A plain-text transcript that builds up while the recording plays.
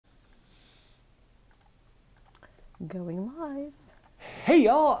Going live. Hey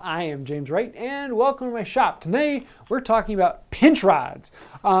y'all, I am James Wright and welcome to my shop. Today we're talking about pinch rods.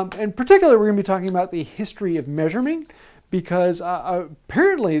 In particular, we're going to be talking about the history of measuring because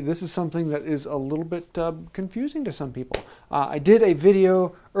apparently this is something that is a little bit confusing to some people. I did a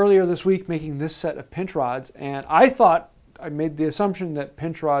video earlier this week making this set of pinch rods, and I made the assumption that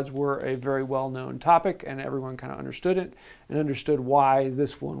pinch rods were a very well-known topic and everyone kind of understood it and understood why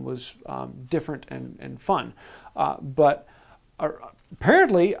this one was different and fun. But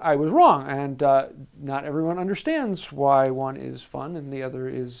apparently I was wrong, and not everyone understands why one is fun and the other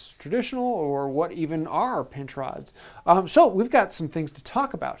is traditional, or what even are pinch rods. So we've got some things to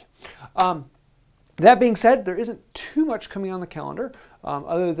talk about. That being said, there isn't too much coming on the calendar,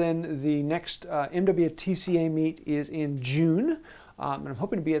 other than the next MWTCA meet is in June, and I'm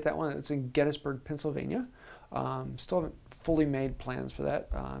hoping to be at that one. It's in Gettysburg, Pennsylvania. Still haven't fully made plans for that.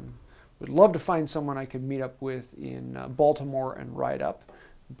 Would love to find someone I could meet up with in Baltimore and ride up.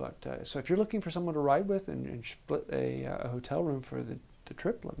 But so if you're looking for someone to ride with and split a hotel room for the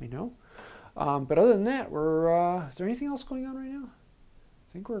trip, let me know. But other than that, is there anything else going on right now?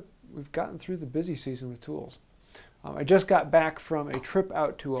 I think we've gotten through the busy season with tools. I just got back from a trip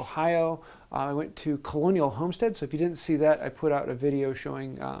out to Ohio. I went to Colonial Homestead, so if you didn't see that, I put out a video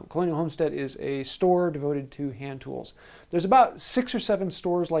showing Colonial Homestead is a store devoted to hand tools. There's about 6 or 7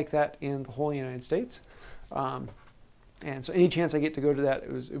 stores like that in the whole United States. And so any chance I get to go to that,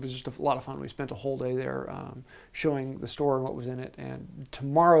 it was just a lot of fun. We spent a whole day there showing the store and what was in it. And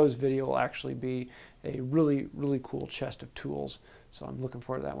tomorrow's video will actually be a really, really cool chest of tools. So I'm looking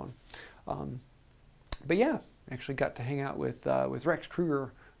forward to that one. But yeah, actually got to hang out with Rex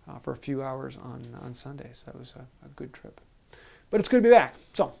Kruger for a few hours on Sunday. So that was a good trip. But it's good to be back.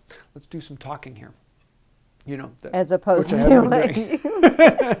 So let's do some talking here. You know, as opposed to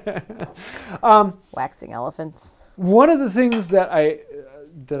waxing elephants. One of the things that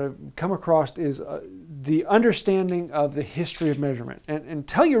I've come across is the understanding of the history of measurement. And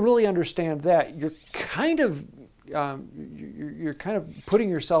until you really understand that, you're kind of putting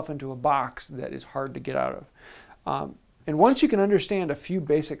yourself into a box that is hard to get out of. And once you can understand a few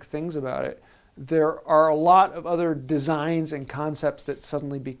basic things about it, there are a lot of other designs and concepts that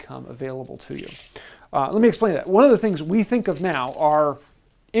suddenly become available to you. Let me explain that. One of the things we think of now are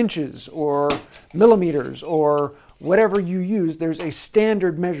inches or millimeters or whatever you use. There's a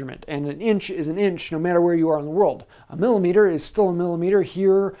standard measurement, and an inch is an inch no matter where you are in the world. A millimeter is still a millimeter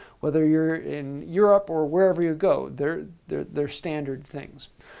here, whether you're in Europe or wherever you go. They're standard things.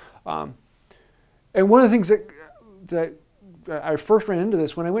 And one of the things that I first ran into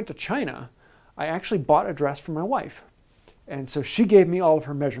this when I went to China, I actually bought a dress for my wife. And so she gave me all of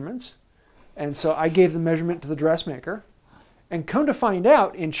her measurements. And so I gave the measurement to the dressmaker. And come to find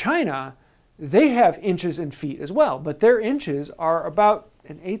out, in China, they have inches and feet as well. But their inches are about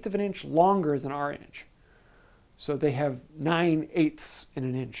 1/8 of an inch longer than our inch. So they have 9/8 in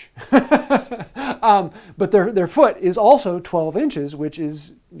an inch. But their foot is also 12 inches, which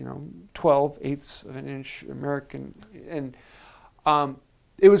is, 12/8 of an inch American. And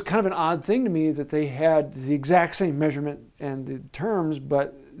it was kind of an odd thing to me that they had the exact same measurement and the terms,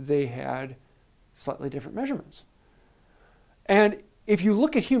 but they had slightly different measurements. And if you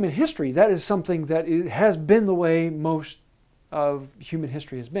look at human history, that is something that has been the way most of human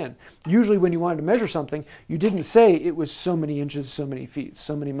history has been. Usually when you wanted to measure something, you didn't say it was so many inches, so many feet,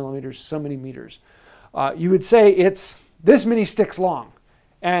 so many millimeters, so many meters. You would say it's this many sticks long.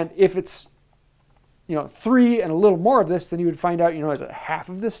 And if it's 3 and a little more of this, then you would find out, is it half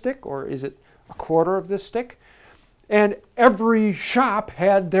of this stick or is it a quarter of this stick? And every shop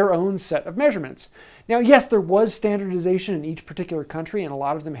had their own set of measurements. Now, yes, there was standardization in each particular country, and a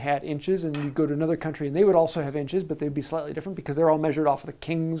lot of them had inches, and you go to another country and they would also have inches, but they'd be slightly different because they're all measured off of the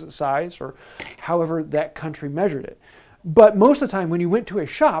king's size or however that country measured it. But most of the time when you went to a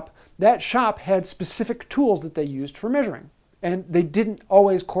shop, that shop had specific tools that they used for measuring. And they didn't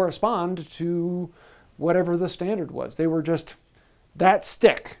always correspond to whatever the standard was. They were just that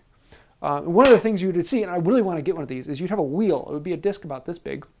stick. One of the things you would see, and I really want to get one of these, is you'd have a wheel. It would be a disc about this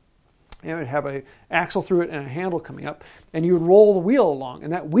big. And it would have an axle through it and a handle coming up. And you would roll the wheel along,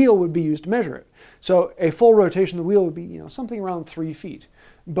 and that wheel would be used to measure it. So a full rotation of the wheel would be something around 3 feet.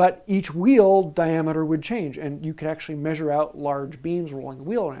 But each wheel diameter would change, and you could actually measure out large beams rolling the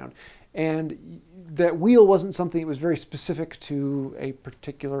wheel around. And that wheel wasn't something that was very specific to a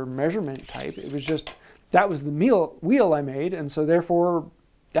particular measurement type. It was just, that was the wheel I made, and so therefore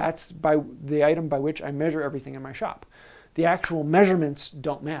that's the item by which I measure everything in my shop. The actual measurements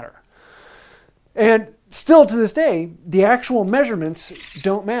don't matter. And still to this day, the actual measurements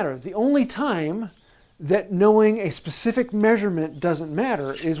don't matter. The only time that knowing a specific measurement doesn't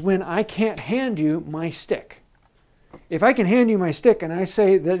matter is when I can't hand you my stick. If I can hand you my stick and I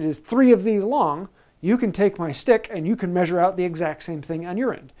say that it is 3 of these long, you can take my stick and you can measure out the exact same thing on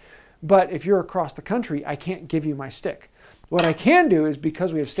your end. But if you're across the country, I can't give you my stick. What I can do is,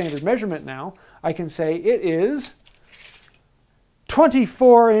 because we have standard measurement now, I can say it is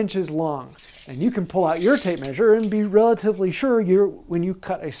 24 inches long. And you can pull out your tape measure and be relatively sure when you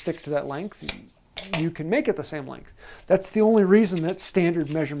cut a stick to that length, you can make it the same length. That's the only reason that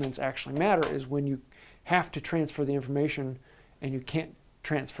standard measurements actually matter, is when you have to transfer the information and you can't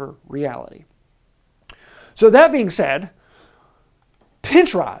transfer reality. So that being said,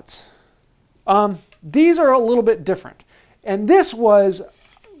 pinch rods. These are a little bit different. And this was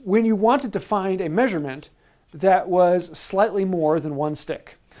when you wanted to find a measurement that was slightly more than 1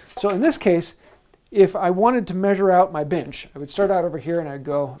 stick. So in this case, if I wanted to measure out my bench, I would start out over here and I'd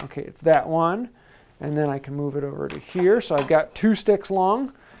go, okay, it's that one. And then I can move it over to here. So I've got 2 sticks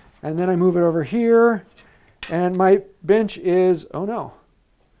long. And then I move it over here. And my bench is, oh no,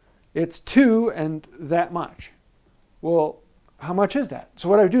 it's 2 and that much. Well, how much is that? So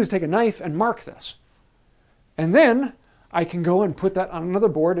what I would do is take a knife and mark this. And then I can go and put that on another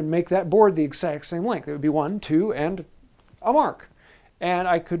board and make that board the exact same length. It would be 1, 2, and a mark. And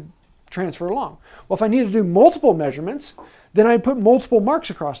I could transfer it along. Well, if I need to do multiple measurements, then I'd put multiple marks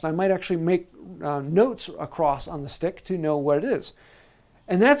across. And I might actually make notes across on the stick to know what it is.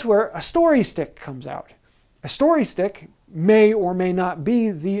 And that's where a story stick comes out. A story stick may or may not be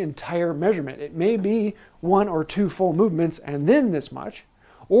the entire measurement. It may be 1 or 2 full movements and then this much.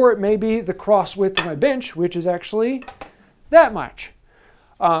 Or it may be the cross width of my bench, which is actually that much.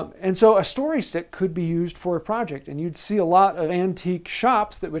 And so a story stick could be used for a project. And you'd see a lot of antique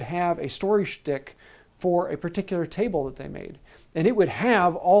shops that would have a story stick for a particular table that they made. And it would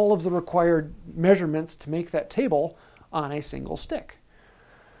have all of the required measurements to make that table on a single stick.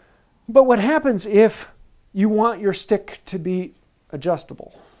 But what happens if you want your stick to be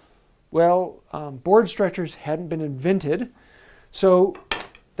adjustable? Well, board stretchers hadn't been invented. So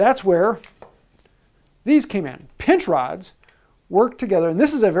that's where these came in. Pinch rods work together. And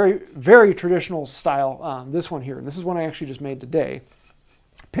this is a very, very traditional style, this one here. And this is one I actually just made today.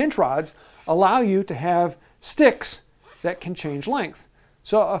 Pinch rods allow you to have sticks that can change length.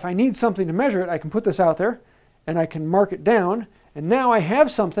 So if I need something to measure it, I can put this out there and I can mark it down. And now I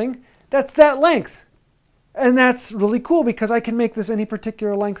have something that's that length. And that's really cool because I can make this any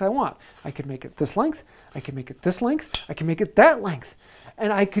particular length I want. I can make it this length, I can make it this length, I can make it that length.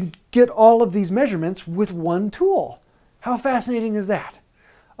 And I could get all of these measurements with one tool. How fascinating is that?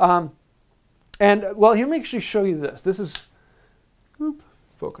 Well, here, let me actually show you this. This is,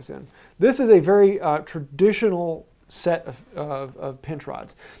 focus in. This is a very traditional set of pinch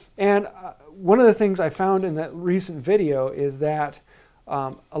rods. And one of the things I found in that recent video is that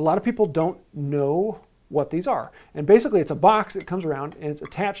a lot of people don't know what these are. And basically it's a box that comes around and it's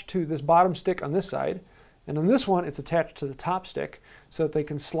attached to this bottom stick on this side. And on this one, it's attached to the top stick so that they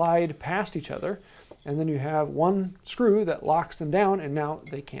can slide past each other. And then you have one screw that locks them down and now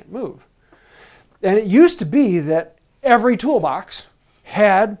they can't move. And it used to be that every toolbox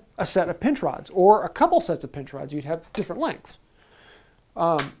had a set of pinch rods or a couple sets of pinch rods. You'd have different lengths.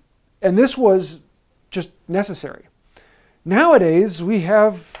 And this was just necessary. Nowadays, we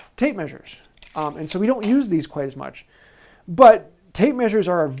have tape measures. And so we don't use these quite as much. But tape measures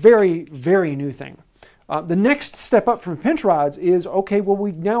are a very, very new thing. The next step up from pinch rods is, okay, well,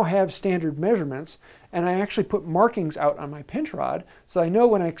 we now have standard measurements, and I actually put markings out on my pinch rod, so I know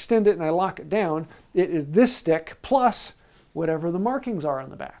when I extend it and I lock it down, it is this stick plus whatever the markings are on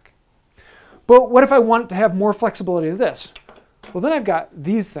the back. But what if I want to have more flexibility than this? Well, then I've got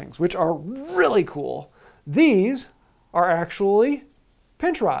these things, which are really cool. These are actually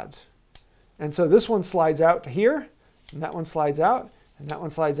pinch rods. And so this one slides out to here, and that one slides out, and that one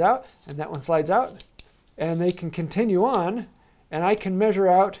slides out, and that one slides out. And they can continue on, and I can measure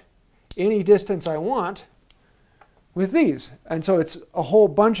out any distance I want with these. And so it's a whole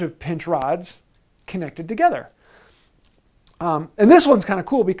bunch of pinch rods connected together. And this one's kind of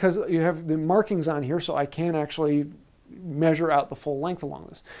cool because you have the markings on here, so I can actually measure out the full length along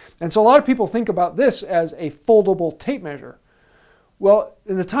this. And so a lot of people think about this as a foldable tape measure. Well,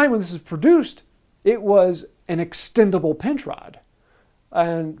 in the time when this was produced, it was an extendable pinch rod.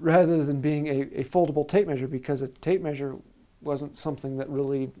 And rather than being a foldable tape measure, because a tape measure wasn't something that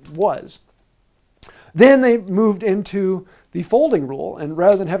really was. Then they moved into the folding rule, and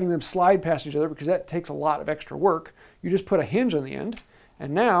rather than having them slide past each other, because that takes a lot of extra work, you just put a hinge on the end,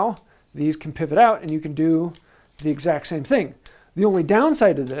 and now these can pivot out and you can do the exact same thing. The only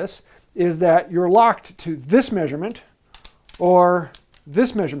downside to this is that you're locked to this measurement or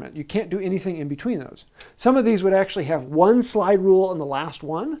this measurement. You can't do anything in between those. Some of these would actually have one slide rule on the last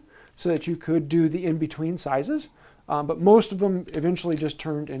one so that you could do the in-between sizes, but most of them eventually just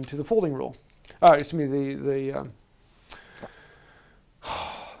turned into the folding rule. Excuse me,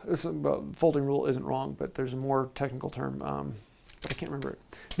 folding rule isn't wrong, but there's a more technical term, but I can't remember it.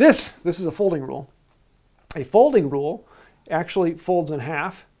 This is a folding rule. A folding rule actually folds in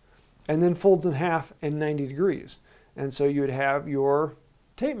half and then folds in half in 90 degrees. And so you would have your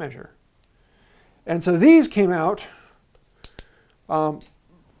tape measure. And so these came out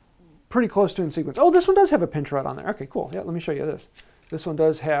pretty close to in sequence. Oh, this one does have a pinch rod on there. Okay, cool. Yeah, let me show you this. This one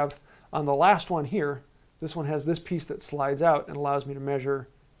does have, on the last one here, this one has this piece that slides out and allows me to measure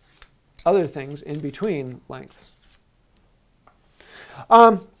other things in between lengths.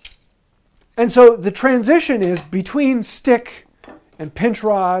 And so the transition is between stick and pinch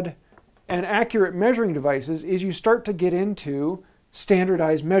rod and accurate measuring devices is you start to get into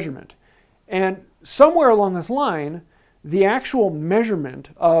standardized measurement. And somewhere along this line, the actual measurement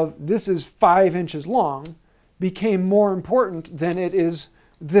of this is 5 inches long became more important than it is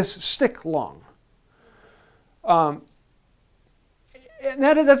this stick long. And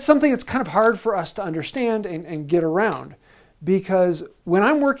that's something that's kind of hard for us to understand and get around, because when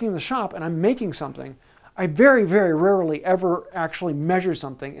I'm working in the shop and I'm making something, I very, very rarely ever actually measure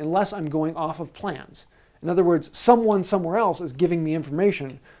something unless I'm going off of plans. In other words, someone somewhere else is giving me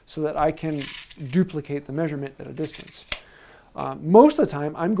information so that I can duplicate the measurement at a distance. Most of the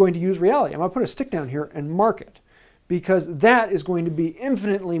time, I'm going to use reality. I'm going to put a stick down here and mark it, because that is going to be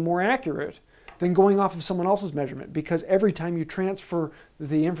infinitely more accurate than going off of someone else's measurement, because every time you transfer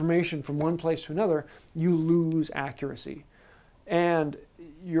the information from one place to another, you lose accuracy. And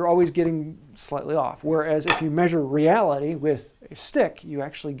you're always getting slightly off. Whereas if you measure reality with a stick, you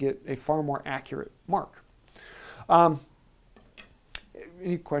actually get a far more accurate mark.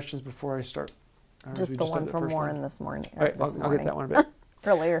 Any questions before I start? Just the one from Warren this morning. All right, I'll get that one a bit.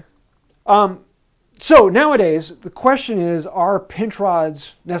 Earlier. So nowadays, the question is, are pinch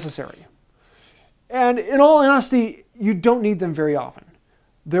rods necessary? And in all honesty, you don't need them very often.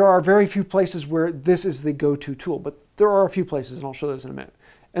 There are very few places where this is the go-to tool, but there are a few places, and I'll show those in a minute.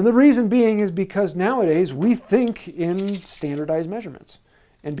 And the reason being is because nowadays we think in standardized measurements.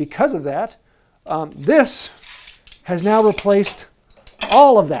 And because of that, this has now replaced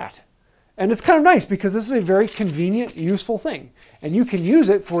all of that. And it's kind of nice because this is a very convenient, useful thing. And you can use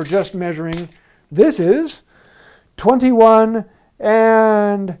it for just measuring, this is 21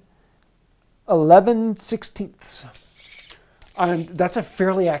 and 11/16. And that's a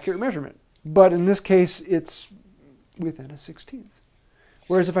fairly accurate measurement. But in this case, it's within a 16th.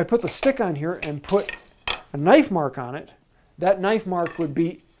 Whereas if I put the stick on here and put a knife mark on it, that knife mark would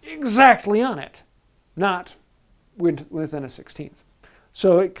be exactly on it, not within a 16th.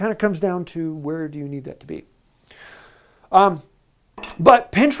 So it kind of comes down to where do you need that to be.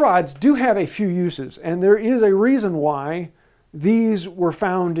 But pinch rods do have a few uses, and there is a reason why these were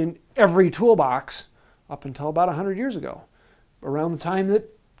found in every toolbox up until about 100 years ago. Around the time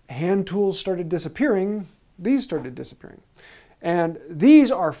that hand tools started disappearing, these started disappearing. And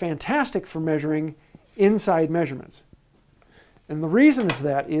these are fantastic for measuring inside measurements. And the reason for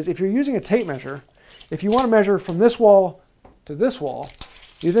that is if you're using a tape measure, if you want to measure from this wall to this wall,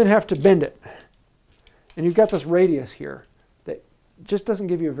 you then have to bend it. And you've got this radius here that just doesn't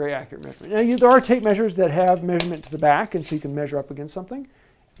give you a very accurate measurement. Now, there are tape measures that have measurement to the back, and so you can measure up against something.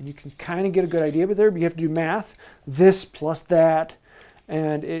 And you can kind of get a good idea, but you have to do math, this plus that,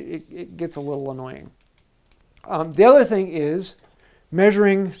 and it gets a little annoying. The other thing is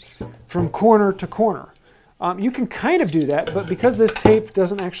measuring from corner to corner. You can kind of do that, but because this tape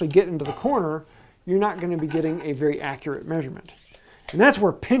doesn't actually get into the corner, you're not going to be getting a very accurate measurement. And that's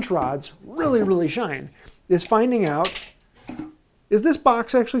where pinch rods really, really shine, is finding out, is this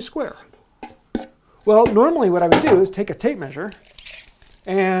box actually square? Well, normally what I would do is take a tape measure,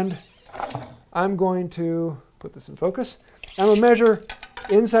 and I'm going to put this in focus. I'm going to measure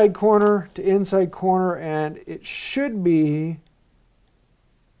inside corner to inside corner, and it should be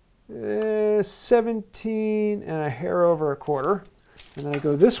 17 and a hair over a quarter. And then I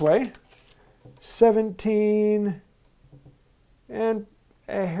go this way, 17 and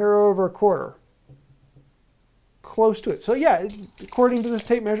a hair over a quarter. Close to it. So yeah, according to this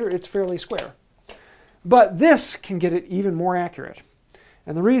tape measure, it's fairly square. But this can get it even more accurate.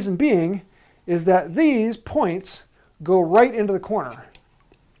 And the reason being is that these points go right into the corner.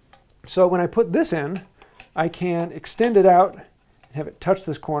 So when I put this in, I can extend it out and have it touch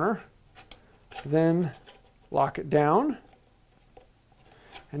this corner, then lock it down,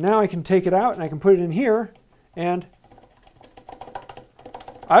 And now I can take it out and I can put it in here, and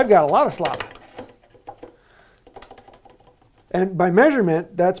I've got a lot of slop. And by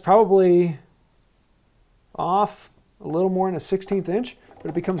measurement, that's probably off a little more than a 1/16 inch, but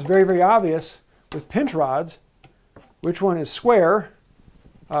it becomes very, very obvious with pinch rods which one is square,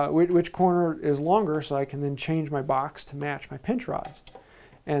 which corner is longer, so I can then change my box to match my pinch rods.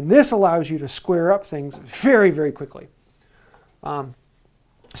 And this allows you to square up things very, very quickly.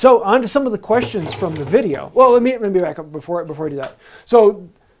 So on to some of the questions from the video. Well, let me back up before I do that. So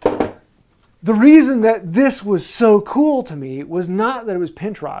the reason that this was so cool to me was not that it was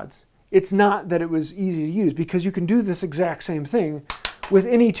pinch rods. It's not that it was easy to use, because you can do this exact same thing with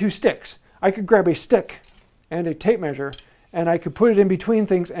any two sticks. I could grab a stick and a tape measure, and I could put it in between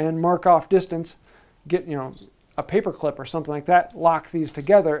things and mark off distance, get, you know, a paper clip or something like that, lock these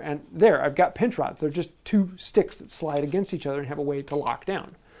together, and there, I've got pinch rods. They're just two sticks that slide against each other and have a way to lock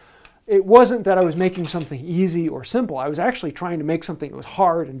down. It wasn't that I was making something easy or simple. I was actually trying to make something that was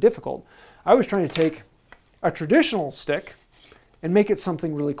hard and difficult. I was trying to take a traditional stick and make it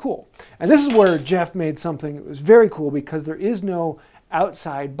something really cool. And this is where Jeff made something that was very cool, because there is no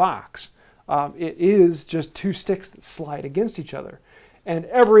outside box. It is just two sticks that slide against each other. And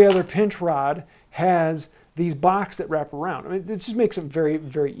every other pinch rod has these boxes that wrap around. I mean, it just makes it very,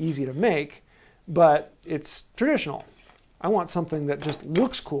 very easy to make, but it's traditional. I want something that just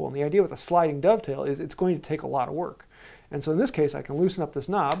looks cool, and the idea with a sliding dovetail is it's going to take a lot of work. And so in this case, I can loosen up this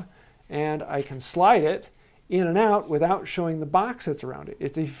knob, and I can slide it in and out without showing the box that's around it.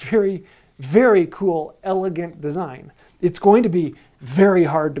 It's a very, very cool, elegant design. It's going to be very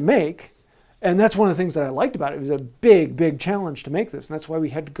hard to make, and that's one of the things that I liked about it. It was a big, big challenge to make this, and that's why we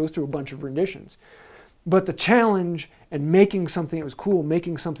had to go through a bunch of renditions. But the challenge and making something that was cool,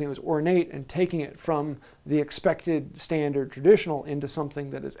 making something that was ornate, and taking it from the expected, standard, traditional into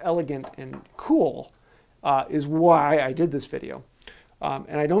something that is elegant and cool is why I did this video.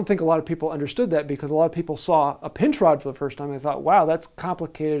 And I don't think a lot of people understood that, because a lot of people saw a pinch rod for the first time and thought, wow, that's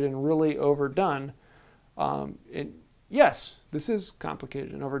complicated and really overdone. Yes, this is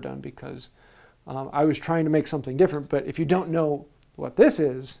complicated and overdone, because I was trying to make something different. But if you don't know what this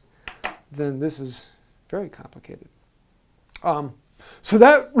is, then this is very complicated. So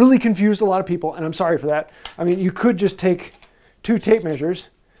that really confused a lot of people, and I'm sorry for that. I mean, you could just take two tape measures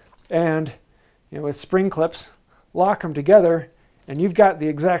and, you know, with spring clips, lock them together, and you've got the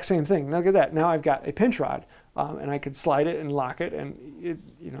exact same thing. Now look at that. Now I've got a pinch rod, and I could slide it and lock it, and it,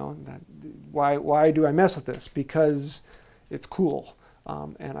 you know, why do I mess with this? Because it's cool,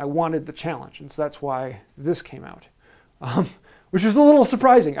 and I wanted the challenge, and so that's why this came out. Which was a little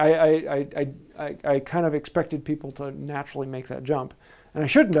surprising. I kind of expected people to naturally make that jump. And I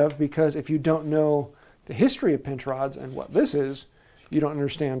shouldn't have, because if you don't know the history of pinch rods and what this is, you don't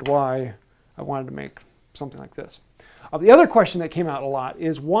understand why I wanted to make something like this. The other question that came out a lot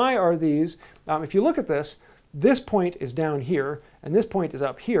is, why are these, if you look at this point is down here, and this point is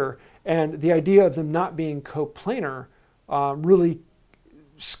up here, and the idea of them not being coplanar really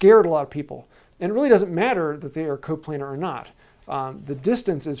scared a lot of people. And it really doesn't matter that they are coplanar or not. The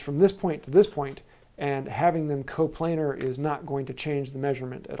distance is from this point to this point, and having them coplanar is not going to change the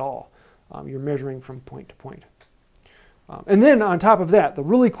measurement at all. You're measuring from point to point. And then on top of that, the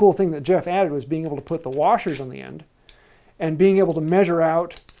really cool thing that Jeff added was being able to put the washers on the end and being able to measure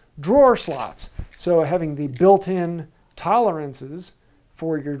out drawer slots. So having the built-in tolerances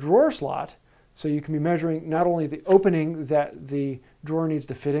for your drawer slot, so you can be measuring not only the opening that the drawer needs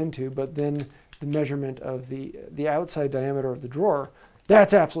to fit into, but then the measurement of the outside diameter of the drawer.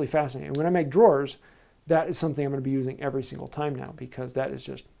 That's absolutely fascinating. And when I make drawers, that is something I'm going to be using every single time now, because that is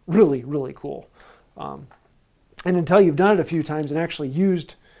just really, really cool. And until you've done it a few times and actually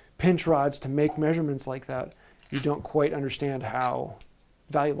used pinch rods to make measurements like that, you don't quite understand how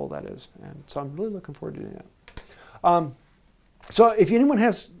valuable that is. And so I'm really looking forward to doing that. So if anyone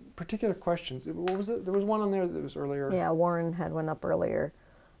has particular questions, what was it? There was one on there that was earlier. Yeah, Warren had one up earlier.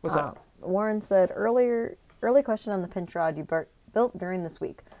 What's that? Warren said, early question on the pinch rod you built during this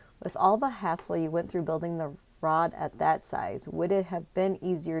week. With all the hassle you went through building the rod at that size, would it have been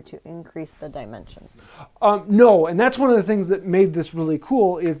easier to increase the dimensions? No, and that's one of the things that made this really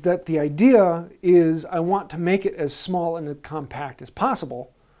cool, is that the idea is I want to make it as small and as compact as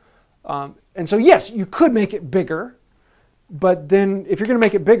possible. And so yes, you could make it bigger, but then if you're going to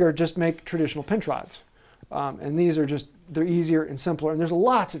make it bigger, just make traditional pinch rods. And these are just, they're easier and simpler, and there's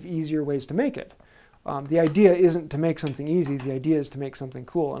lots of easier ways to make it. The idea isn't to make something easy, the idea is to make something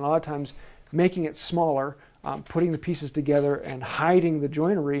cool. And a lot of times making it smaller, putting the pieces together and hiding the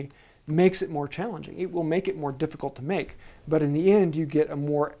joinery makes it more challenging. It will make it more difficult to make, but in the end you get a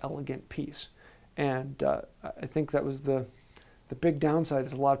more elegant piece. And I think that was the big downside,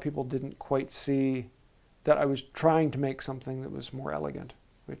 is a lot of people didn't quite see that I was trying to make something that was more elegant,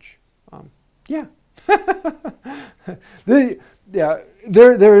 which, yeah. There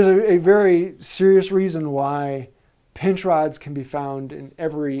is a very serious reason why pinch rods can be found in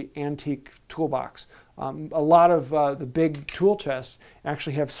every antique toolbox. A lot of the big tool chests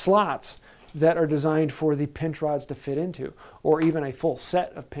actually have slots that are designed for the pinch rods to fit into, or even a full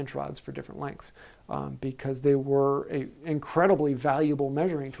set of pinch rods for different lengths, because they were an incredibly valuable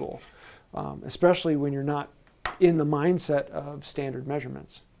measuring tool, especially when you're not in the mindset of standard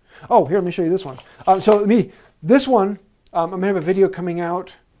measurements. Oh, here, let me show you this one. This one, I'm going to have a video coming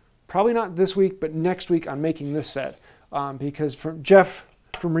out, probably not this week, but next week on making this set, because from Jeff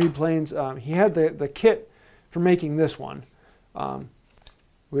from Reed Plains, he had the kit for making this one,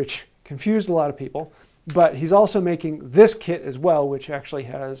 which confused a lot of people, but he's also making this kit as well, which actually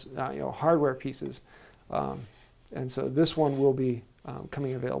has hardware pieces, and so this one will be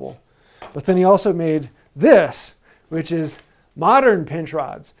coming available. But then he also made this, which is modern pinch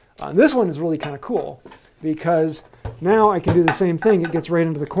rods. This one is really kind of cool, because now I can do the same thing. It gets right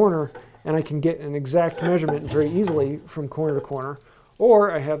into the corner, and I can get an exact measurement very easily from corner to corner.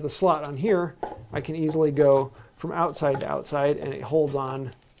 Or I have the slot on here. I can easily go from outside to outside, and it holds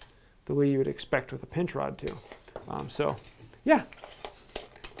on the way you would expect with a pinch rod too. So yeah,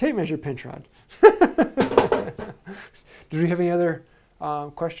 tape measure pinch rod. Did we have any other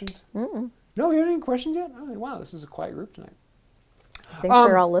questions? Mm-mm. No, we haven't any questions yet? Oh, wow, this is a quiet group tonight. I think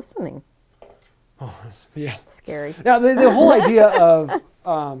they're all listening. Oh, yeah. Scary. Yeah, the whole idea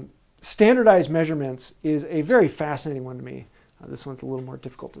of standardized measurements is a very fascinating one to me. This one's a little more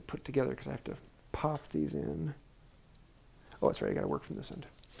difficult to put together because I have to pop these in. Oh, that's right, I got to work from this end.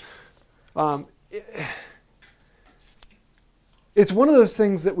 It's one of those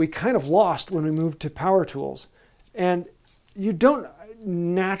things that we kind of lost when we moved to power tools. And you don't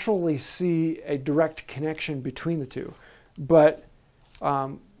naturally see a direct connection between the two. But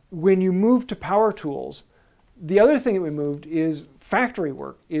when you move to power tools, the other thing that we moved is factory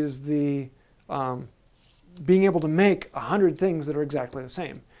work, is the being able to make 100 things that are exactly the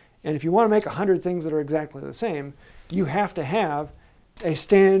same. And if you want to make 100 things that are exactly the same, you have to have a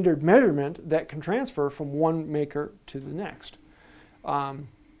standard measurement that can transfer from one maker to the next.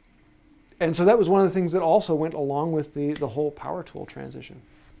 And so that was one of the things that also went along with the whole power tool transition.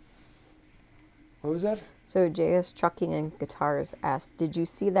 What was that? So JS Trucking and Guitars asked, did you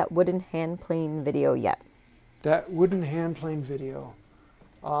see that wooden hand plane video yet? That wooden hand plane video.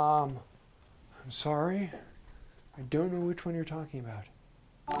 I'm sorry. I don't know which one you're talking about.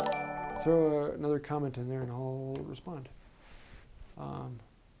 Throw another comment in there and I'll respond. I've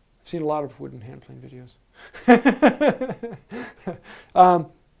seen a lot of wooden hand plane videos.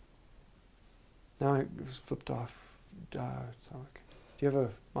 Now I just flipped off. Do you have a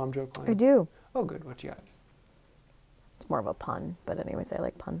mom joke line? I do. Oh, good. What you got? It's more of a pun, but anyways, I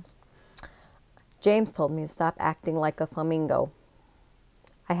like puns. James told me to stop acting like a flamingo.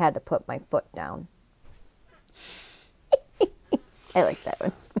 I had to put my foot down. I like that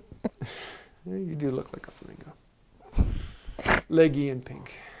one. You do look like a flamingo. Leggy and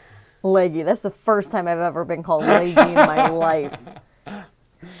pink. Leggy. That's the first time I've ever been called leggy in my life.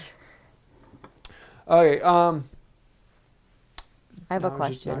 Okay. I have a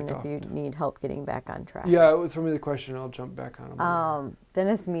question if you need help getting back on track. Yeah, throw me the question and I'll jump back on them.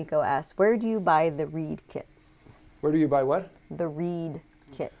 Dennis Meko asked, where do you buy the reed kits? Where do you buy what? The reed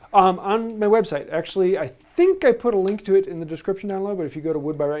kits. On my website. Actually, I think I put a link to it in the description down below, but if you go to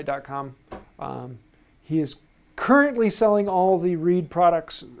woodbywright.com, he is currently selling all the Reed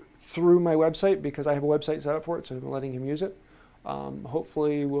products through my website because I have a website set up for it, so I'm letting him use it.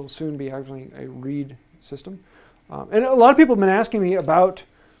 Hopefully we'll soon be having a Reed system. And a lot of people have been asking me about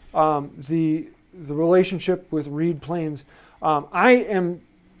the relationship with Reed Plains. I am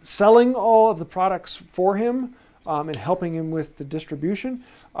selling all of the products for him and helping him with the distribution.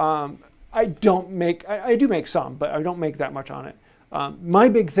 I do make some, but I don't make that much on it. My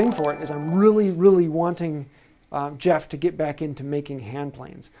big thing for it is I'm really, really wanting Jeff to get back into making hand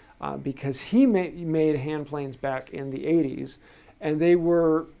planes because he made hand planes back in the 80s, and they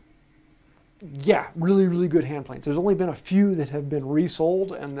were, yeah, really, really good hand planes. There's only been a few that have been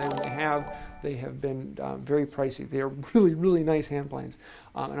resold, and they have been very pricey. They are really, really nice hand planes,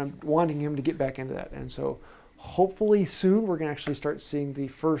 and I'm wanting him to get back into that. And so hopefully soon we're going to actually start seeing the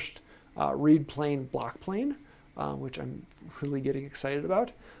first Reed plane block plane, which I'm really getting excited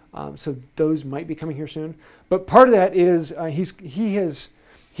about. So those might be coming here soon. But part of that is he has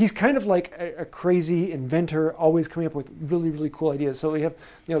he's kind of like a crazy inventor, always coming up with really, really cool ideas. So we have,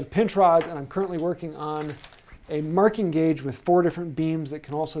 the pinch rods, and I'm currently working on a marking gauge with 4 different beams that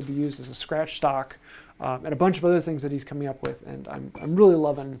can also be used as a scratch stock, and a bunch of other things that he's coming up with. And I'm really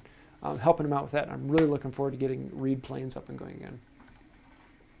loving helping him out with that. I'm really looking forward to getting reed planes up and going again.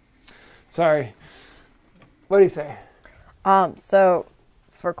 Sorry. What do you say? So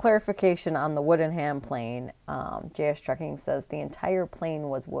for clarification on the wooden hand plane, JS Trucking says the entire plane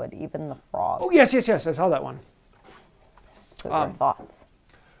was wood, even the frog. Oh, yes. I saw that one. So your thoughts?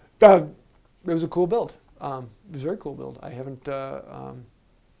 It was a cool build. It was a very cool build. I haven't,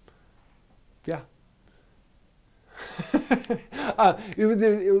 yeah. Let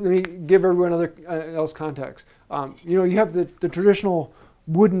me give everyone else context. You have the traditional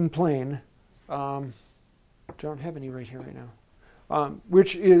wooden plane. I don't have any right here right now,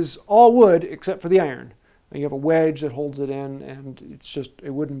 which is all wood except for the iron. You have a wedge that holds it in, and it's just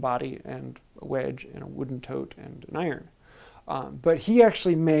a wooden body and a wedge and a wooden tote and an iron. But he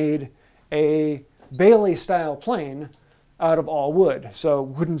actually made a Bailey-style plane out of all wood. So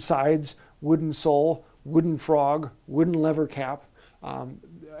wooden sides, wooden sole, wooden frog, wooden lever cap.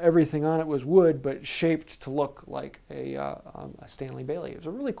 Everything on it was wood, but shaped to look like a Stanley Bailey. It was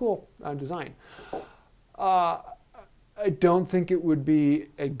a really cool design. I don't think it would be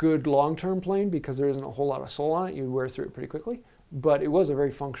a good long-term plane because there isn't a whole lot of sole on it. You wear through it pretty quickly. But it was a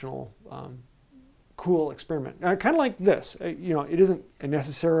very functional, cool experiment. Kind of like this. It isn't a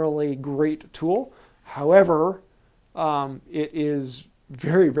necessarily great tool. However, it is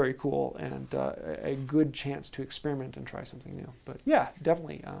very, very cool and a good chance to experiment and try something new. But yeah,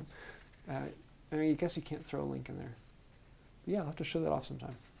 definitely. I guess you can't throw a link in there. But yeah, I'll have to show that off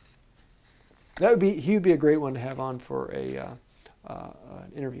sometime. He would be a great one to have on for an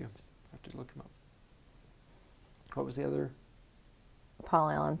interview. I have to look him up. What was the other? Paul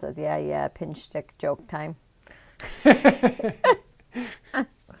Allen says, yeah, pinch stick joke time. You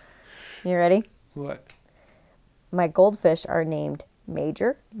ready? What? My goldfish are named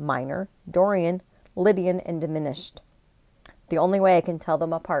Major, Minor, Dorian, Lydian, and Diminished. The only way I can tell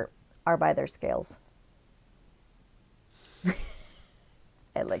them apart are by their scales.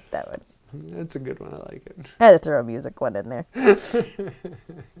 I like that one. That's a good one. I like it. I had to throw a music one in there. I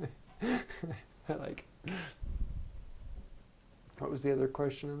like it. What was the other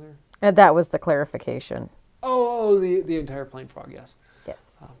question in there? And that was the clarification. Oh, the entire plane frog, yes.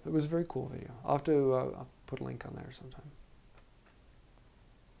 Yes. It was a very cool video. I'll have to I'll put a link on there sometime.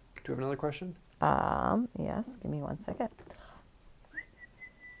 Do you have another question? Yes. Give me 1 second.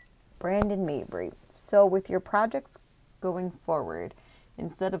 Braden Mabry. So with your projects going forward,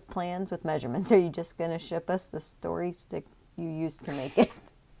 instead of plans with measurements, are you just going to ship us the story stick you used to make it?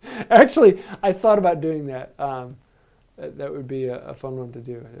 Actually, I thought about doing that. That would be a fun one to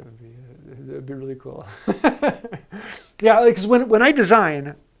do. It would be really cool. Yeah, because when I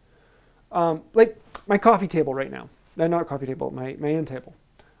design, like my coffee table right now, not coffee table, my end table,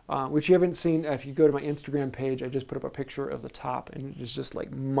 which you haven't seen. If you go to my Instagram page, I just put up a picture of the top, and it is just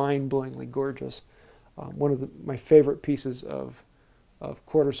like mind-blowingly gorgeous. One of my favorite pieces of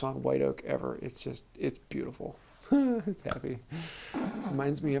quarter sawn white oak ever. It's beautiful. It's happy.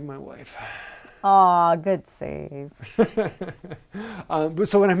 Reminds me of my wife. Aw, good save. But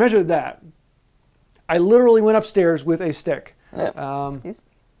so when I measured that, I literally went upstairs with a stick. Excuse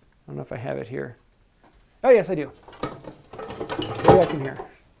me. I don't know if I have it here. Oh, yes, I do. Way back in here.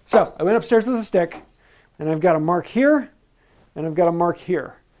 So I went upstairs with a stick, and I've got a mark here, and I've got a mark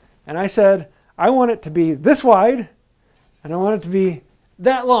here. And I said, I want it to be this wide, and I want it to be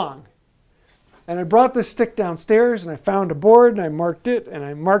that long. And I brought this stick downstairs, and I found a board, and I marked it, and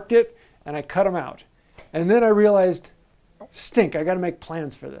I marked it, and I cut them out. And then I realized, stink, I got to make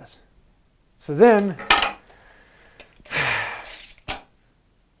plans for this. So then,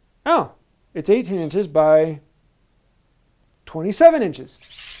 oh, it's 18 inches by 27 inches.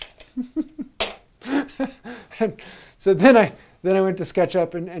 And so then I went to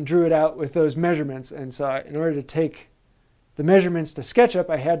SketchUp and drew it out with those measurements. And so in order to take the measurements to SketchUp,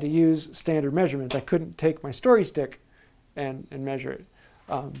 I had to use standard measurements. I couldn't take my story stick and measure it.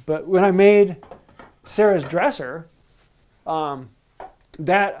 But when I made Sarah's dresser,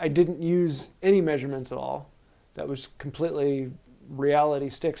 that I didn't use any measurements at all. That was completely reality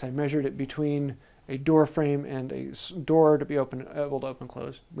sticks. I measured it between a door frame and a door to be able to open and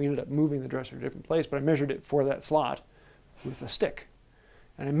close. We ended up moving the dresser to a different place, but I measured it for that slot with a stick.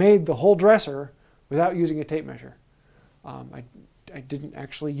 And I made the whole dresser without using a tape measure. I didn't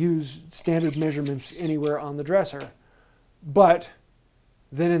actually use standard measurements anywhere on the dresser, but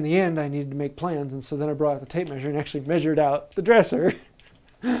then in the end I needed to make plans, and so then I brought out the tape measure and actually measured out the dresser.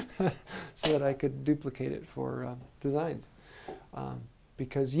 so that I could duplicate it for designs.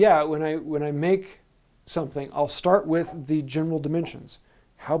 Because yeah, when I make something, I'll start with the general dimensions.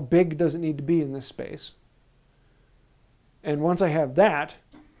 How big does it need to be in this space? And once I have that,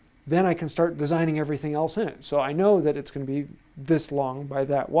 then I can start designing everything else in it. So I know that it's going to be this long by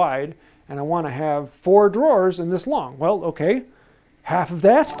that wide, and I want to have 4 drawers and this long. Well, okay, half of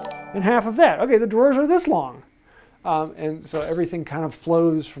that and half of that. Okay, the drawers are this long. And so everything kind of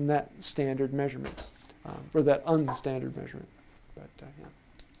flows from that standard measurement, or that unstandard measurement. But yeah.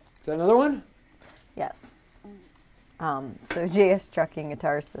 Is that another one? Yes. So JS Trucking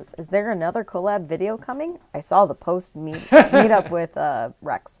Guitar says, is there another collab video coming? I saw the post meet up with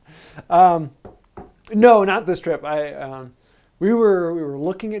Rex. No, not this trip. We were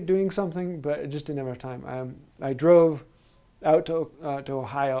looking at doing something, but it just didn't have enough time. I drove out to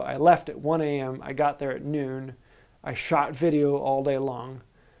Ohio. I left at 1 a.m. I got there at noon. I shot video all day long,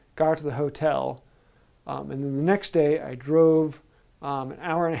 got to the hotel, and then the next day I drove an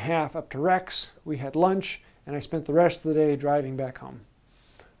hour and a half up to Rex. We had lunch, and I spent the rest of the day driving back home.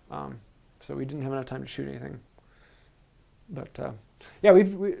 So we didn't have enough time to shoot anything. But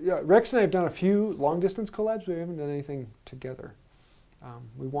yeah, Rex and I have done a few long distance collabs, but we haven't done anything together.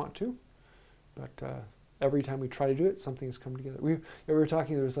 We want to, but every time we try to do it, something has come together. We were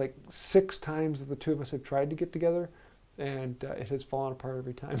talking, there was like 6 times that the two of us have tried to get together, and it has fallen apart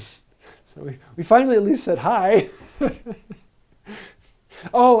every time. So we finally at least said hi.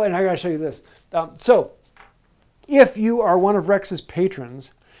 Oh, and I gotta show you this. So if you are one of Rex's patrons,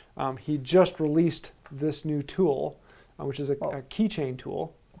 he just released this new tool, which is a keychain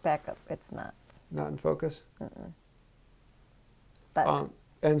tool. Back up, it's not. Not in focus? But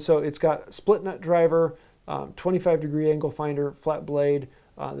and so it's got split nut driver, 25-degree angle finder, flat blade.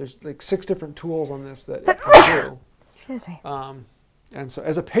 There's like 6 different tools on this that it can do. Excuse me. And so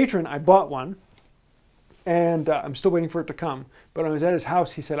as a patron, I bought one, and I'm still waiting for it to come. But when I was at his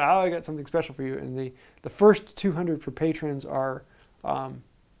house, he said, "Oh, I got something special for you." And the first 200 for patrons are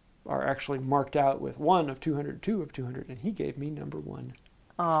actually marked out with 1 of 200, 2 of 200, and he gave me number 1.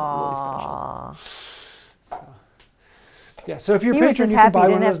 Aww. Really special. So, yeah, so if you're a He was patron, just you can happy buy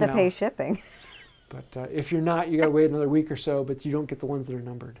he one didn't of have those to now. pay shipping. But if you're not, you got to wait another week or so, but you don't get the ones that are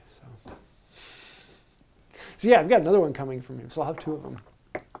numbered. So yeah, I've got another one coming from him, so I'll have 2 of them.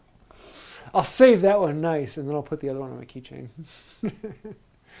 I'll save that one nice, and then I'll put the other one on my keychain.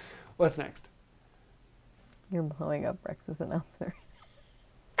 What's next? You're blowing up Rex's announcer.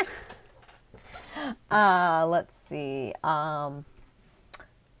 Let's see. I'm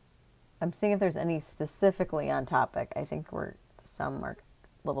seeing if there's any specifically on topic. I think some are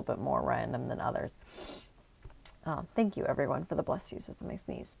a little bit more random than others. Thank you, everyone, for the bless yous with my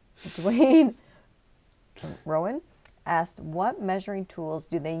sneeze. Duane Roen asked, what measuring tools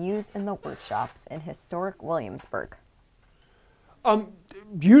do they use in the workshops in historic Williamsburg?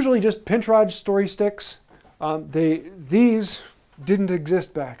 Usually just pinch rods, story sticks. These didn't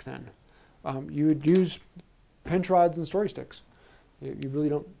exist back then. You would use pinch rods and story sticks. You really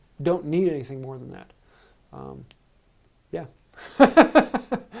don't need anything more than that. Yeah.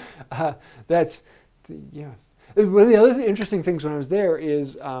 Yeah. One of the other interesting things when I was there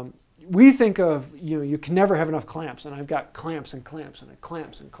is we think of, you can never have enough clamps, and I've got clamps and clamps and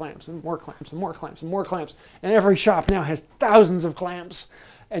clamps and clamps and more clamps and more clamps and more clamps, and every shop now has thousands of clamps,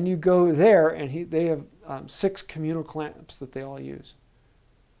 and you go there and they have 6 communal clamps that they all use.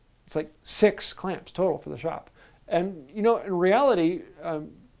 It's like 6 clamps total for the shop. And in reality,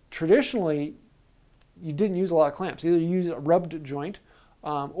 traditionally, you didn't use a lot of clamps. Either you use a rubbed joint,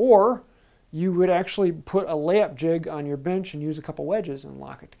 or you would actually put a layup jig on your bench and use a couple wedges and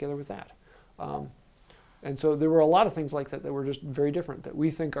lock it together with that. And so there were a lot of things like that that were just very different that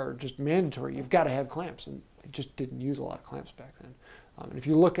we think are just mandatory. You've got to have clamps, and it just didn't use a lot of clamps back then. And if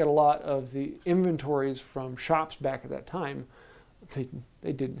you look at a lot of the inventories from shops back at that time,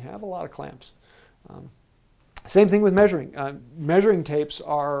 they didn't have a lot of clamps. Same thing with measuring. Measuring tapes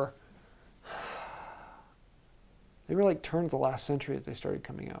they were like turn of the last century that they started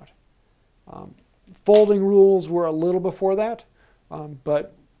coming out. Folding rules were a little before that,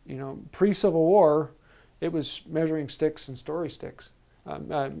 but pre-Civil War, it was measuring sticks and story sticks,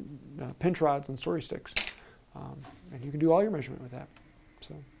 pinch rods and story sticks, and you can do all your measurement with that.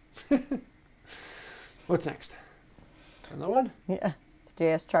 So, what's next? Another one? Yeah.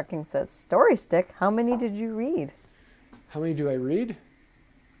 JS Trucking says, story stick, how many did you read? How many do I read?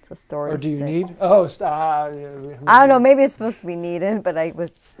 It's a story Or do you stick. need? Oh, I don't know, maybe it's supposed to be needed, but I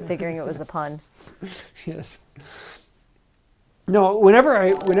was figuring it was a pun. Yes. No, whenever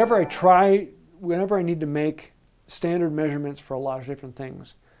I need to make standard measurements for a lot of different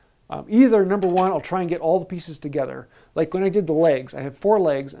things. Either, number one, I'll try and get all the pieces together. Like when I did the legs, I have 4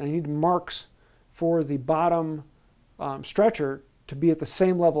 legs, and I need marks for the bottom stretcher to be at the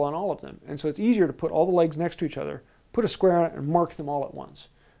same level on all of them. And so it's easier to put all the legs next to each other, put a square on it, and mark them all at once.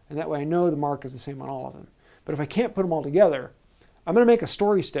 And that way I know the mark is the same on all of them. But if I can't put them all together, I'm going to make a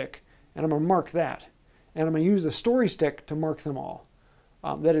story stick, and I'm going to mark that. And I'm going to use the story stick to mark them all.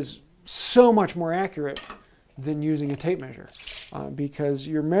 That is so much more accurate than using a tape measure, because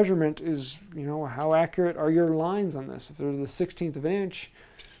your measurement is, how accurate are your lines on this? If they're the 1/16 of an inch,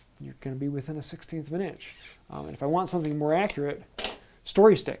 you're going to be within a 1/16 of an inch. And if I want something more accurate,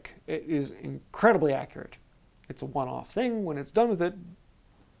 story stick, it is incredibly accurate. It's a one-off thing. When it's done with it,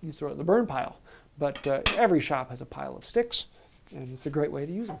 you throw it in the burn pile. But every shop has a pile of sticks, and it's a great way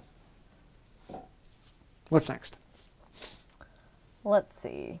to use them. What's next? Let's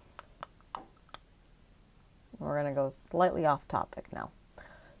see. We're going to go slightly off topic now.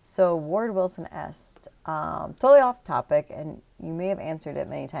 So Ward Wilson asked, totally off topic, and you may have answered it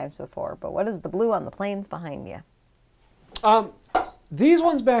many times before, but what is the blue on the planes behind you? These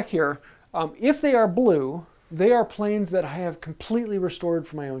ones back here, if they are blue, they are planes that I have completely restored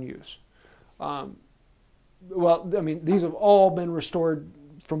for my own use. Well, I mean, these have all been restored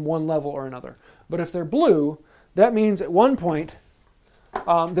from one level or another. But if they're blue, that means at one point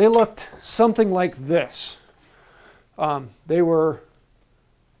they looked something like this. They were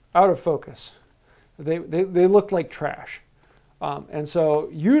out of focus. They looked like trash. And so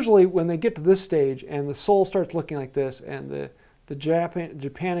usually when they get to this stage and the sole starts looking like this and the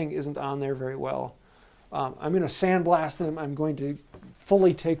Japanning isn't on there very well, I'm going to sandblast them. I'm going to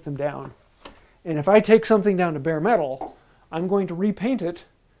fully take them down. And if I take something down to bare metal, I'm going to repaint it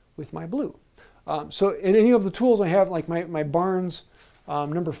with my blue. So in any of the tools I have, like my Barnes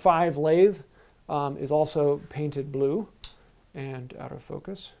number 5 lathe is also painted blue and out of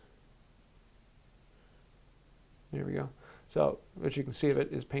focus. There we go. So what you can see of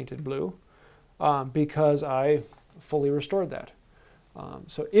it is painted blue because I fully restored that.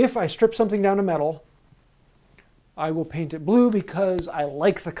 So if I strip something down to metal, I will paint it blue because I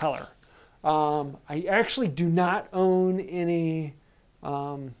like the color. I actually do not own any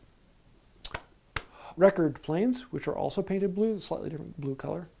record planes, which are also painted blue, slightly different blue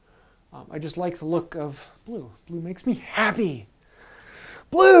color. I just like the look of blue. Blue makes me happy.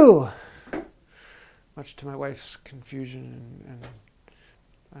 Blue! Much to my wife's confusion, and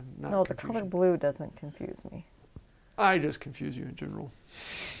I'm not No, the color blue doesn't confuse me. I just confuse you in general.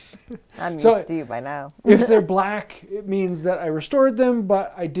 I'm used to you by now. If they're black, it means that I restored them,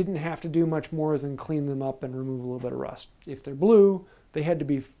 but I didn't have to do much more than clean them up and remove a little bit of rust. If they're blue, they had to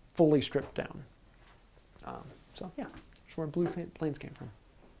be fully stripped down. So yeah, that's where blue planes came from.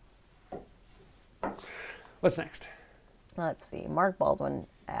 What's next? Let's see. Mark Baldwin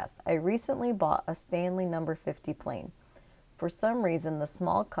asked, I recently bought a Stanley number 50 plane. For some reason, the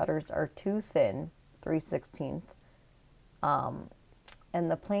small cutters are too thin, 3/16,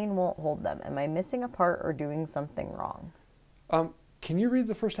 and the plane won't hold them. Am I missing a part or doing something wrong? Can you read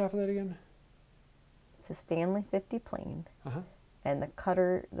the first half of that again? It's a Stanley 50 plane, and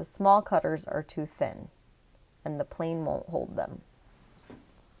the small cutters are too thin, and the plane won't hold them.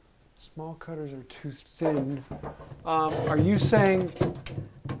 Small cutters are too thin. Are you saying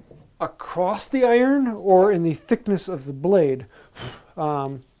across the iron or in the thickness of the blade?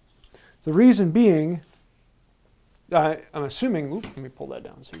 The reason being, I'm assuming, let me pull that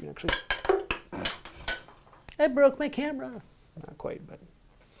down so you can actually, I broke my camera. Not quite, but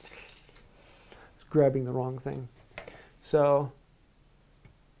it's grabbing the wrong thing. So,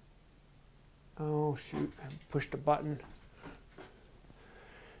 oh shoot, I pushed a button.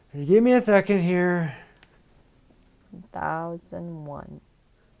 Give me a second here. 1001.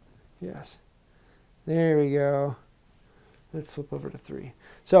 Yes. There we go. Let's flip over to 3.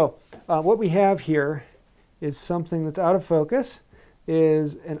 So what we have here is something that's out of focus,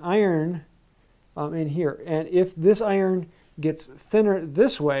 is an iron in here. And if this iron gets thinner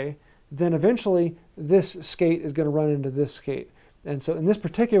this way, then eventually this skate is going to run into this skate. And so in this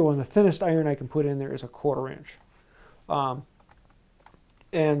particular one, the thinnest iron I can put in there is a 1/4 inch.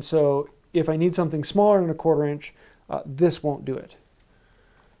 And so if I need something smaller than a 1/4 inch, this won't do it.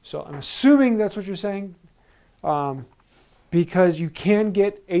 So I'm assuming that's what you're saying, because you can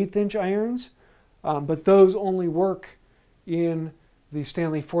get 1/8 inch irons, but those only work in the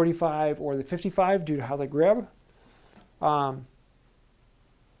Stanley 45 or the 55 due to how they grab. So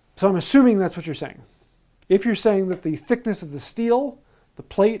I'm assuming that's what you're saying. If you're saying that the thickness of the steel, the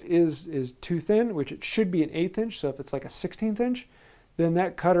plate is too thin, which it should be an 1/8 inch, so if it's like a 1/16 inch, then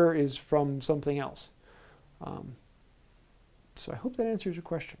that cutter is from something else. So I hope that answers your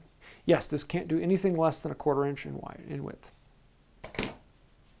question. Yes, this can't do anything less than 1/4 inch in width.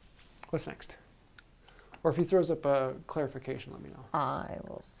 What's next? Or if he throws up a clarification, let me know. I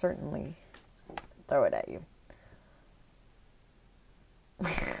will certainly throw it at you.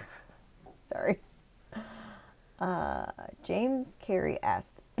 Sorry. James Carey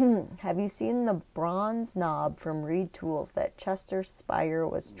asked, have you seen the bronze knob from Reed Tools that Chester Spire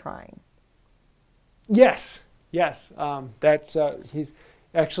was trying? Yes, yes. That's he's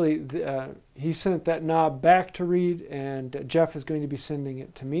actually he sent that knob back to Reed, and Jeff is going to be sending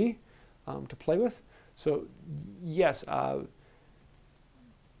it to me to play with. So yes, I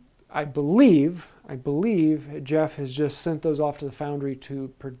believe Jeff has just sent those off to the foundry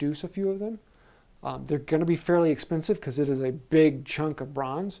to produce a few of them. They're going to be fairly expensive because it is a big chunk of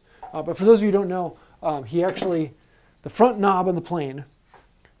bronze. But for those of you who don't know, he actually, the front knob on the plane,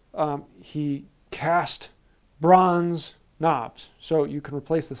 he cast bronze knobs. So you can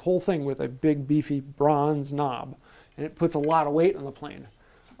replace this whole thing with a big beefy bronze knob. And it puts a lot of weight on the plane.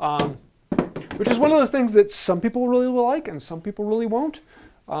 Which is one of those things that some people really will like and some people really won't.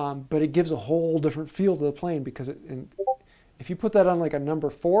 But it gives a whole different feel to the plane because if you put that on like a number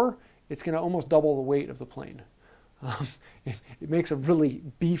 4, it's going to almost double the weight of the plane. It makes a really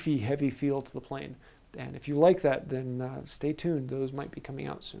beefy, heavy feel to the plane. And if you like that, then stay tuned. Those might be coming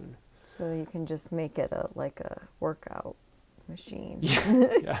out soon. So you can just make it like a workout machine.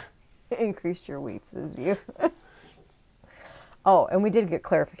 Yeah. Increase your weights as you. Oh, and we did get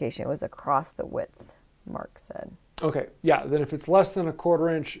clarification. It was across the width, Mark said. Okay, yeah, then if it's less than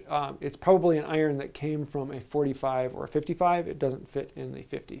 1/4 inch, it's probably an iron that came from a 45 or a 55. It doesn't fit in the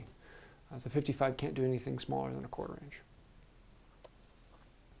 50. The 55 can't do anything smaller than 1/4 inch.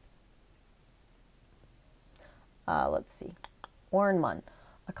 Let's see. Warren Munn.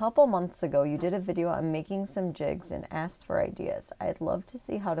 A couple months ago, you did a video on making some jigs and asked for ideas. I'd love to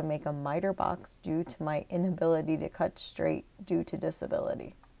see how to make a miter box due to my inability to cut straight due to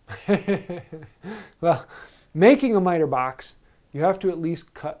disability. Well, making a miter box, you have to at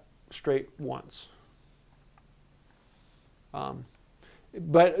least cut straight once.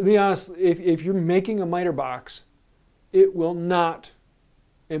 But to be honest, if you're making a miter box, it will not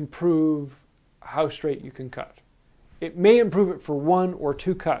improve how straight you can cut. It may improve it for 1 or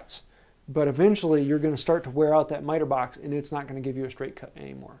 2 cuts, but eventually you're going to start to wear out that miter box and it's not going to give you a straight cut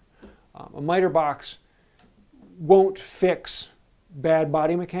anymore. A miter box won't fix bad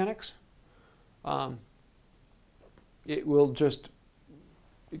body mechanics. It will just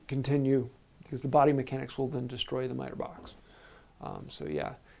continue because the body mechanics will then destroy the miter box. So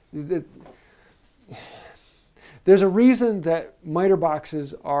yeah, there's a reason that miter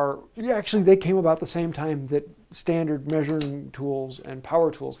boxes are, actually they came about the same time that standard measuring tools and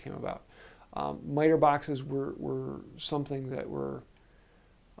power tools came about. Miter boxes were something that were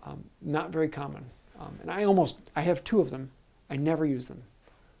not very common. And I have 2 of them. I never use them.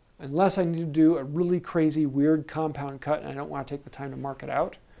 Unless I need to do a really crazy, weird compound cut and I don't want to take the time to mark it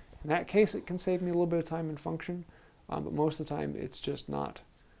out. In that case, it can save me a little bit of time and function. But most of the time, it's just not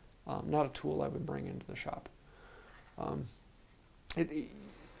a tool I would bring into the shop.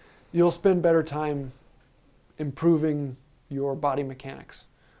 You'll spend better time improving your body mechanics.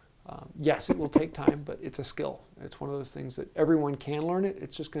 Yes, it will take time, but it's a skill. It's one of those things that everyone can learn it.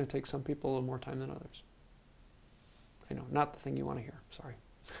 It's just going to take some people a little more time than others. I know, not the thing you want to hear. Sorry.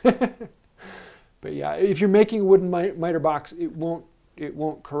 But yeah, if you're making a wooden miter box, it won't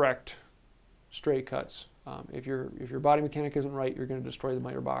correct stray cuts. If your body mechanic isn't right, you're going to destroy the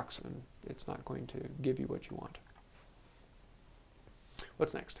miter box, and it's not going to give you what you want.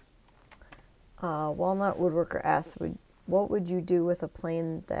 What's next? Walnut Woodworker asks, what would you do with a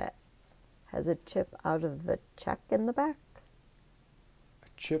plane that has a chip out of the check in the back? A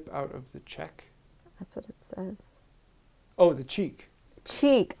chip out of the check? That's what it says. Oh, the cheek.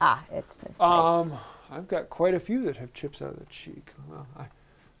 Cheek. Ah, it's mistyped. I've got quite a few that have chips out of the cheek. Well,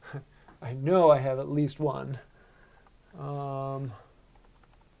 I know I have at least one. Oh,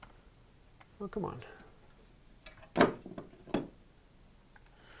 come on.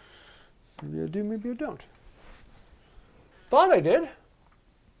 Maybe I do, maybe I don't. Thought I did.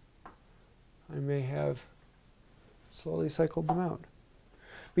 I may have slowly cycled them out.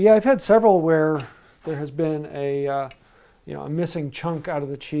 But yeah, I've had several where there has been a missing chunk out of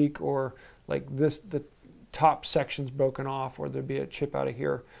the cheek, or like the top section's broken off, or there'd be a chip out of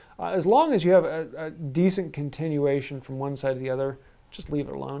here. As long as you have a decent continuation from one side to the other, just leave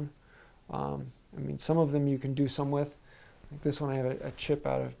it alone. I mean, some of them you can do some with. Like this one I have a chip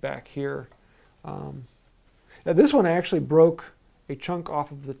out of back here. Now this one I actually broke a chunk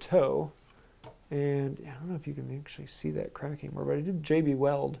off of the toe, And I don't know if you can actually see that crack anymore, but I did JB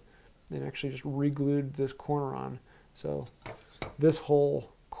weld and actually just re-glued this corner on. So this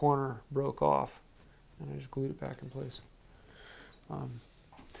whole corner broke off, and I just glued it back in place.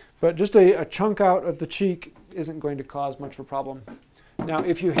 But just a chunk out of the cheek isn't going to cause much of a problem. Now,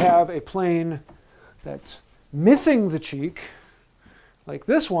 if you have a plane that's missing the cheek, like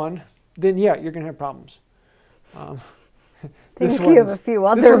this one, then yeah, you're going to have problems. Think you have a few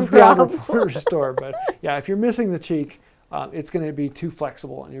other problems. Restore, but yeah, if you're missing the cheek, it's going to be too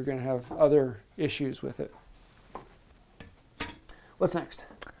flexible, and you're going to have other issues with it. What's next?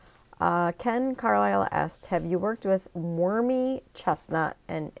 Ken Carlisle asked, have you worked with wormy chestnut,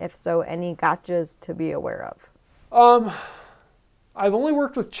 and if so, any gotchas to be aware of? I've only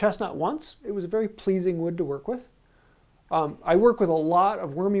worked with chestnut once. It was a very pleasing wood to work with. I work with a lot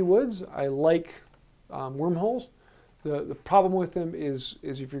of wormy woods. I like wormholes. The problem with them is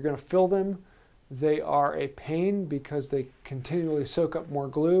if you're going to fill them, they are a pain because they continually soak up more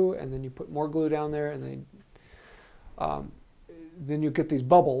glue, and then you put more glue down there, and then you get these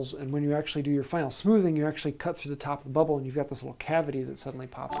bubbles, and when you actually do your final smoothing, you actually cut through the top of the bubble, and you've got this little cavity that suddenly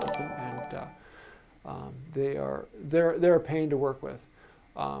pops open, and they're a pain to work with.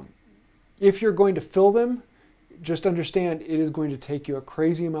 If you're going to fill them, just understand it is going to take you a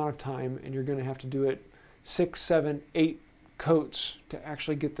crazy amount of time, and you're going to have to do it 6, 7, 8 coats to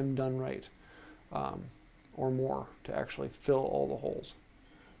actually get them done right, or more to actually fill all the holes.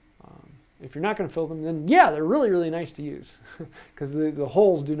 If you're not going to fill them, then yeah, they're really, really nice to use because the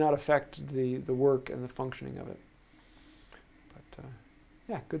holes do not affect the work and the functioning of it. But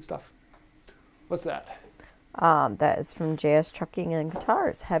yeah, good stuff. What's that? That is from JS Trucking and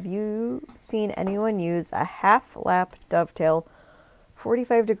Guitars. Have you seen anyone use a half-lap dovetail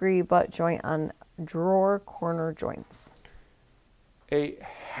 45-degree butt joint on drawer corner joints? A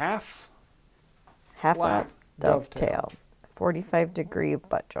half-lap dovetail 45-degree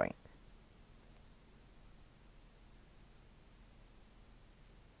butt joint.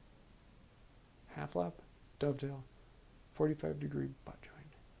 Half-lap dovetail 45-degree butt joint.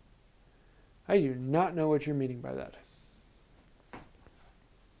 I do not know what you're meaning by that.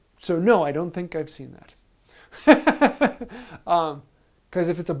 So no, I don't think I've seen that. Because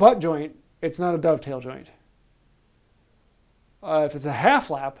if it's a butt joint, it's not a dovetail joint. If it's a half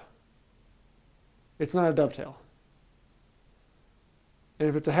lap, it's not a dovetail. And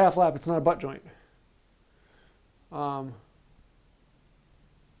if it's a half lap, it's not a butt joint.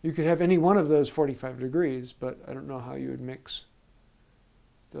 You could have any one of those 45 degrees, but I don't know how you would mix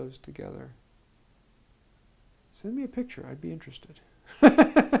those together. Send me a picture. I'd be interested.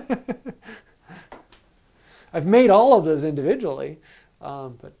 I've made all of those individually,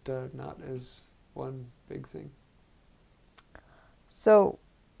 but not as one big thing. So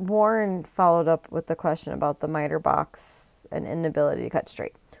Warren followed up with the question about the miter box and inability to cut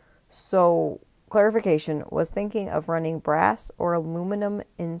straight. So clarification, was thinking of running brass or aluminum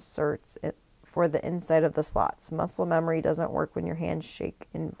inserts for the inside of the slots. Muscle memory doesn't work when your hands shake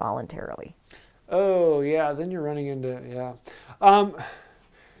involuntarily. Oh, yeah, then you're running into, yeah.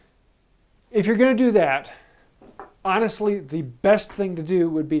 If you're going to do that, honestly, the best thing to do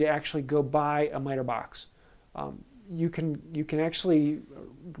would be to actually go buy a miter box. You can actually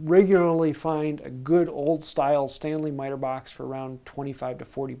regularly find a good old-style Stanley miter box for around 25 to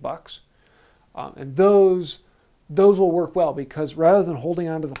 40 bucks. And those will work well because rather than holding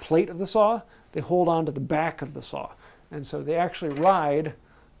onto the plate of the saw, they hold onto the back of the saw. And so they actually ride,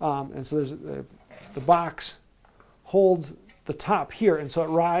 and so there's the box holds the top here, and so it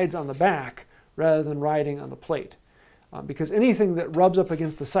rides on the back rather than riding on the plate. Because anything that rubs up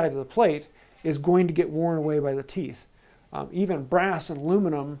against the side of the plate is going to get worn away by the teeth. Even brass and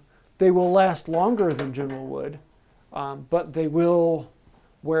aluminum, they will last longer than general wood, but they will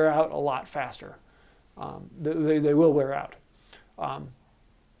wear out a lot faster. They will wear out.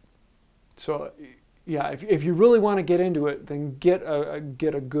 So yeah, if you really want to get into it, then get a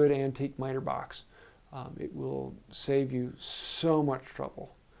good antique miter box. It will save you so much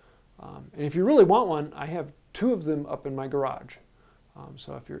trouble. And if you really want one, I have 2 of them up in my garage.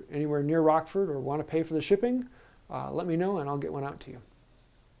 So if you're anywhere near Rockford or want to pay for the shipping, let me know and I'll get one out to you.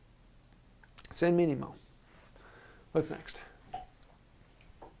 Send me an email. What's next?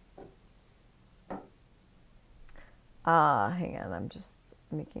 Hang on, I'm just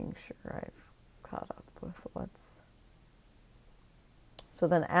making sure I've caught up with what's... So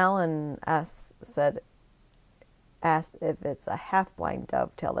then Alan asked if it's a half-blind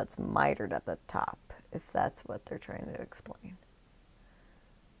dovetail that's mitered at the top, if that's what they're trying to explain.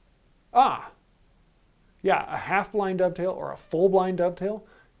 Yeah, a half-blind dovetail or a full-blind dovetail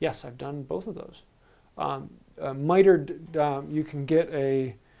Yes, I've done both of those. Mitered, you can get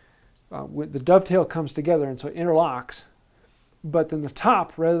the dovetail comes together and so it interlocks, but then the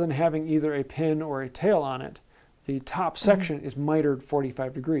top, rather than having either a pin or a tail on it, the top section is mitered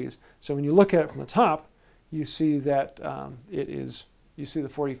 45 degrees. So when you look at it from the top, you see that you see the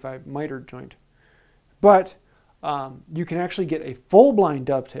 45 mitered joint. But you can actually get a full blind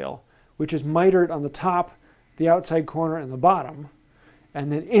dovetail, which is mitered on the top, the outside corner, and the bottom. And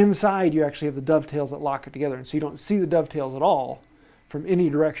then inside, you actually have the dovetails that lock it together. And so you don't see the dovetails at all from any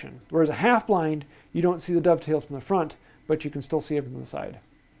direction. Whereas a half blind, you don't see the dovetails from the front, but you can still see it from the side.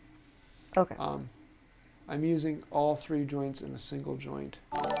 Okay. I'm using all 3 joints in a single joint.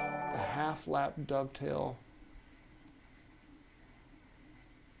 The half lap dovetail.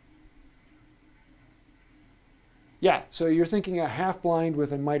 Yeah, so you're thinking a half blind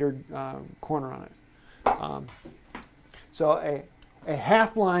with a mitered corner on it. So a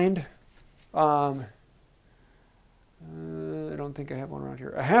half blind, I don't think I have one around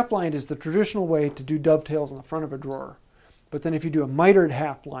here. A half blind is the traditional way to do dovetails on the front of a drawer. But then if you do a mitered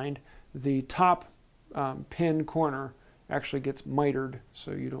half blind, the top pin corner actually gets mitered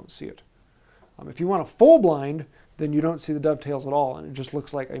so you don't see it. If you want a full blind, then you don't see the dovetails at all and it just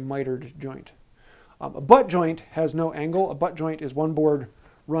looks like a mitered joint. A butt joint has no angle. A butt joint is one board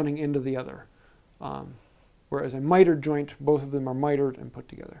running into the other. Whereas a mitered joint, both of them are mitered and put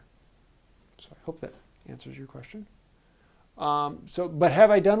together. So I hope that answers your question. But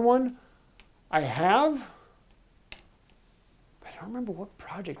have I done one? I have. I don't remember what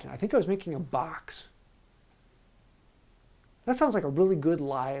project. I think I was making a box. That sounds like a really good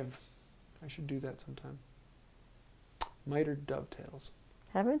live. I should do that sometime. Mitered dovetails.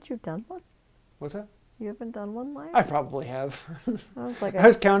 Haven't you done one? What's that? You haven't done one live? I probably have. I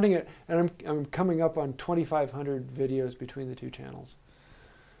was counting it, and I'm coming up on 2,500 videos between the 2 channels.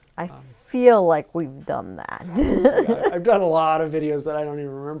 I feel like we've done that. Yeah, I've done a lot of videos that I don't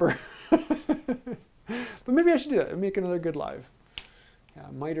even remember. But maybe I should do that and make another good live. Yeah,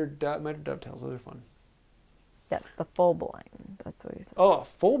 mitered dovetails, those are fun. Yes, the full blind. That's what he says. Oh,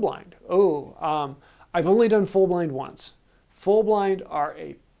 full blind. Oh, I've only done full blind once. Full blind are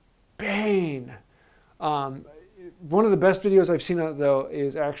a bane. One of the best videos I've seen on it, though,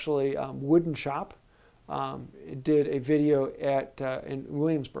 is actually Wooden Shop. It did a video in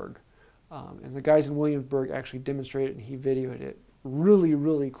Williamsburg. And the guys in Williamsburg actually demonstrated and he videoed it. Really,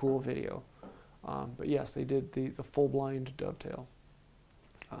 really cool video. But yes, they did the full blind dovetail.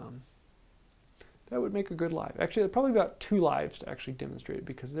 That would make a good live. Actually, probably about 2 lives to actually demonstrate it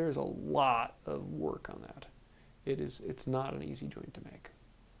because there is a lot of work on that. It's not an easy joint to make.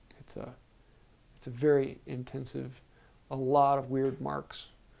 It's a very intensive, a lot of weird marks,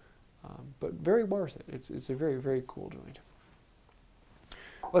 but very worth it. It's a very, very cool joint.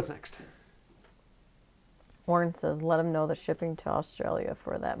 What's next? Warren says, let him know the shipping to Australia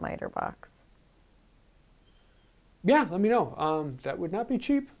for that miter box. Yeah, let me know. That would not be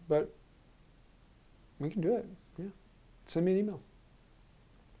cheap, but we can do it. Yeah, send me an email.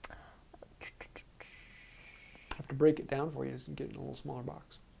 Have to break it down for you and get it in a little smaller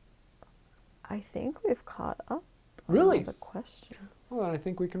box. I think we've caught up on Really? all the questions. Well, I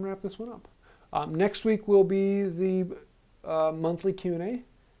think we can wrap this one up. Next week will be the monthly Q&A, and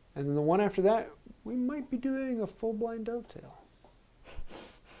then the one after that, we might be doing a full blind dovetail.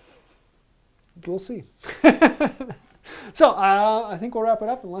 We'll see. So I think we'll wrap it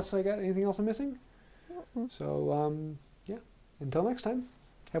up unless I got anything else I'm missing. So yeah, until next time,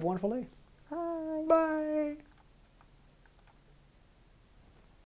 have a wonderful day. Bye. Bye.